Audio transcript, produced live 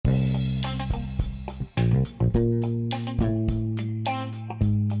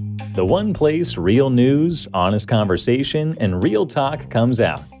The one place real news, honest conversation, and real talk comes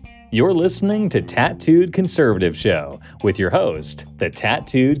out. You're listening to Tattooed Conservative Show with your host, the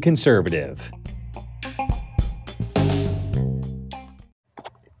Tattooed Conservative.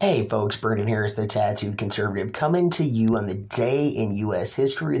 Hey folks, Brendan Harris, the Tattooed Conservative, coming to you on the day in U.S.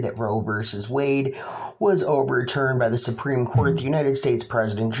 history that Roe v. Wade was overturned by the Supreme Court. The United States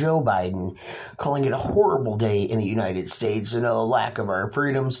President Joe Biden calling it a horrible day in the United States and a lack of our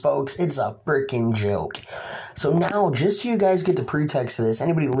freedoms, folks. It's a freaking joke. So now, just so you guys get the pretext of this,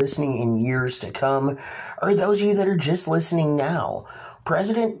 anybody listening in years to come, or those of you that are just listening now,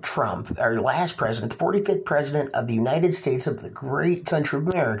 President Trump, our last president, the 45th president of the United States of the great country of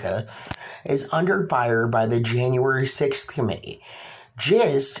America, is under fire by the January 6th committee.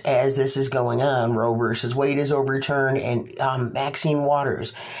 Just as this is going on, Roe versus Wade is overturned, and Maxine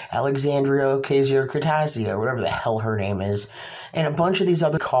Waters, Alexandria Ocasio-Cortez, whatever the hell her name is, and a bunch of these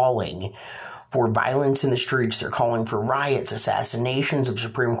other calling for violence in the streets. They're calling for riots, assassinations of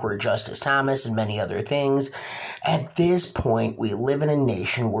Supreme Court Justice Thomas, and many other things. At this point, we live in a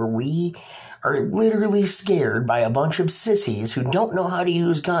nation where we are literally scared by a bunch of sissies who don't know how to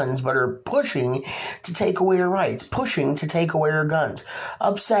use guns but are pushing to take away our rights, pushing to take away our guns,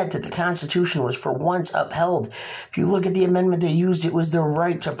 upset that the Constitution was for once upheld. If you look at the amendment they used, it was the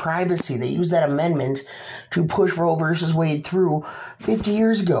right to privacy. They used that amendment to push Roe versus Wade through 50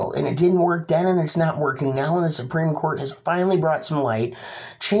 years ago, and it didn't work then, and it's not working now, and the Supreme Court has finally brought some light,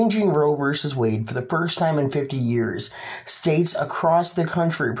 changing Roe versus Wade for the first time in 50 years. States across the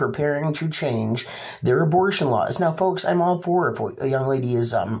country preparing to change their abortion laws. Now, folks, I'm all for if a young lady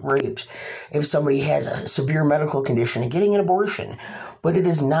is raped, if somebody has a severe medical condition, and getting an abortion. But it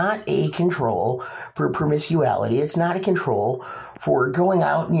is not a control for promiscuity. It's not a control for going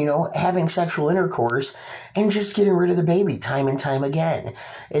out and, having sexual intercourse and just getting rid of the baby time and time again.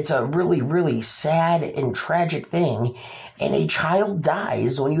 It's a really, really sad and tragic thing. And a child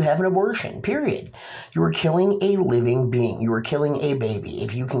dies when you have an abortion, period. You are killing a living being. You are killing a baby.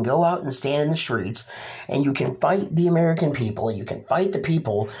 If you can go out and stand in the streets and you can fight the American people, you can fight the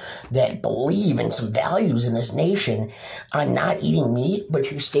people that believe in some values in this nation on not eating meat,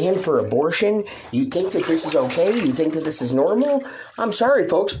 but you stand for abortion, you think that this is okay? You think that this is normal? I'm sorry,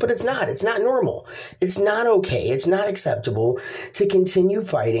 folks, but it's not. It's not normal. It's not okay. It's not acceptable to continue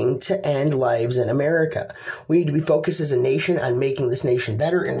fighting to end lives in America. We need to be focused as a nation on making this nation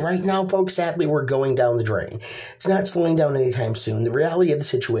better. And right now, folks, sadly, we're going down the drain. It's not slowing down anytime soon. The reality of the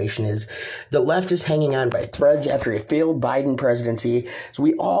situation is the left is hanging on by threads after a failed Biden presidency. So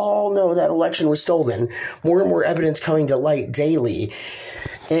we all know that election was stolen. More and more evidence coming to light daily.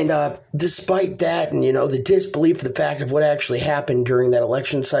 And despite that and, the disbelief of the fact of what actually happened during that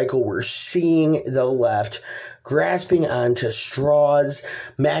election cycle, we're seeing the left grasping onto straws.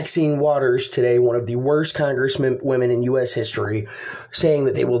 Maxine Waters today, one of the worst congresswomen in U.S. history, saying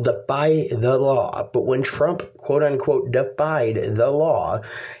that they will defy the law. But when Trump, quote unquote, defied the law,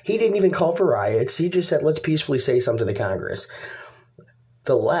 he didn't even call for riots. He just said, let's peacefully say something to Congress.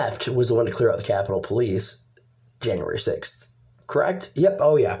 The left was the one to clear out the Capitol Police January 6th. Correct? Yep.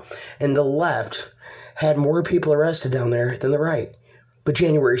 Oh, yeah. And the left had more people arrested down there than the right. But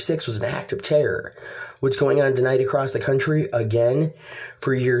January 6th was an act of terror. What's going on tonight across the country, again,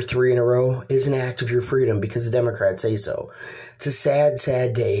 for year 3 in a row, is an act of your freedom because the Democrats say so. It's a sad,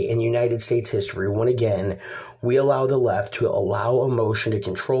 sad day in United States history when, again, we allow the left to allow emotion to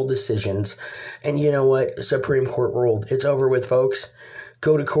control decisions. And you know what? Supreme Court ruled. It's over with, folks.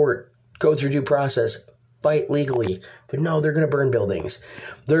 Go to court. Go through due process. Fight legally. But no, they're going to burn buildings.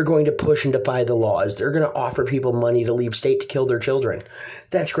 They're going to push and defy the laws. They're going to offer people money to leave state to kill their children.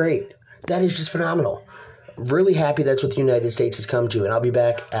 That's great. That is just phenomenal. Really happy that's what the United States has come to, and I'll be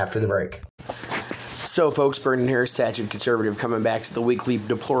back after the break. So, folks, Brendan Harris, Tattooed Conservative, coming back to the weekly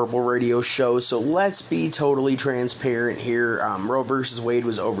Deplorable Radio Show. So let's be totally transparent here. Roe versus Wade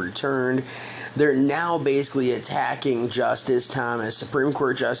was overturned. They're now basically attacking Justice Thomas. Supreme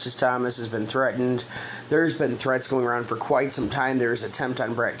Court Justice Thomas has been threatened. There's been threats going around for quite some time. There's an attempt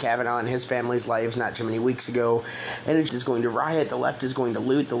on Brett Kavanaugh and his family's lives not too many weeks ago. And it is going to riot. The left is going to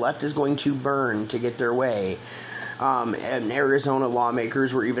loot. The left is going to burn to get their way. And Arizona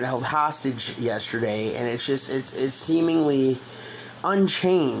lawmakers were even held hostage yesterday. And it's seemingly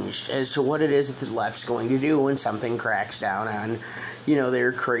unchanged as to what it is that the left's going to do when something cracks down on,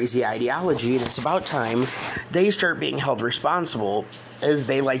 their crazy ideology. And it's about time they start being held responsible as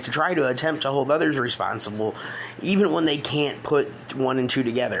they like to try to attempt to hold others responsible, even when they can't put one and two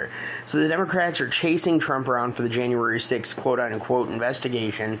together. So the Democrats are chasing Trump around for the January 6th quote-unquote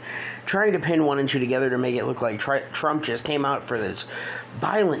investigation, trying to pin one and two together to make it look like Trump just came out for this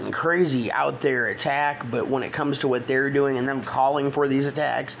violent and crazy out there attack, but when it comes to what they're doing and them calling for these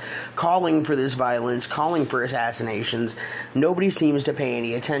attacks, calling for this violence, calling for assassinations, nobody seems to pay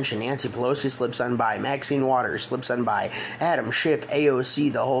any attention. Nancy Pelosi slips on by, Maxine Waters slips on by, Adam Schiff,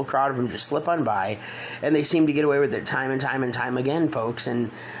 AOC, the whole crowd of them just slip on by, and they seem to get away with it time and time and time again, folks. And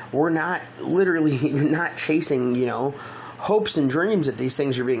we're not chasing, hopes and dreams that these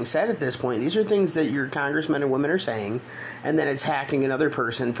things are being said at this point. These are things that your congressmen and women are saying, and then attacking another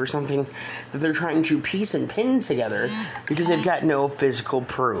person for something that they're trying to piece and pin together because they've got no physical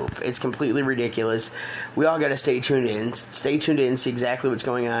proof. It's completely ridiculous. We all got to stay tuned in, see exactly what's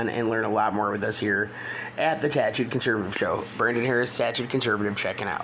going on, and learn a lot more with us here at the Tattooed Conservative Show. Brandon Harris, Tattooed Conservative, checking out.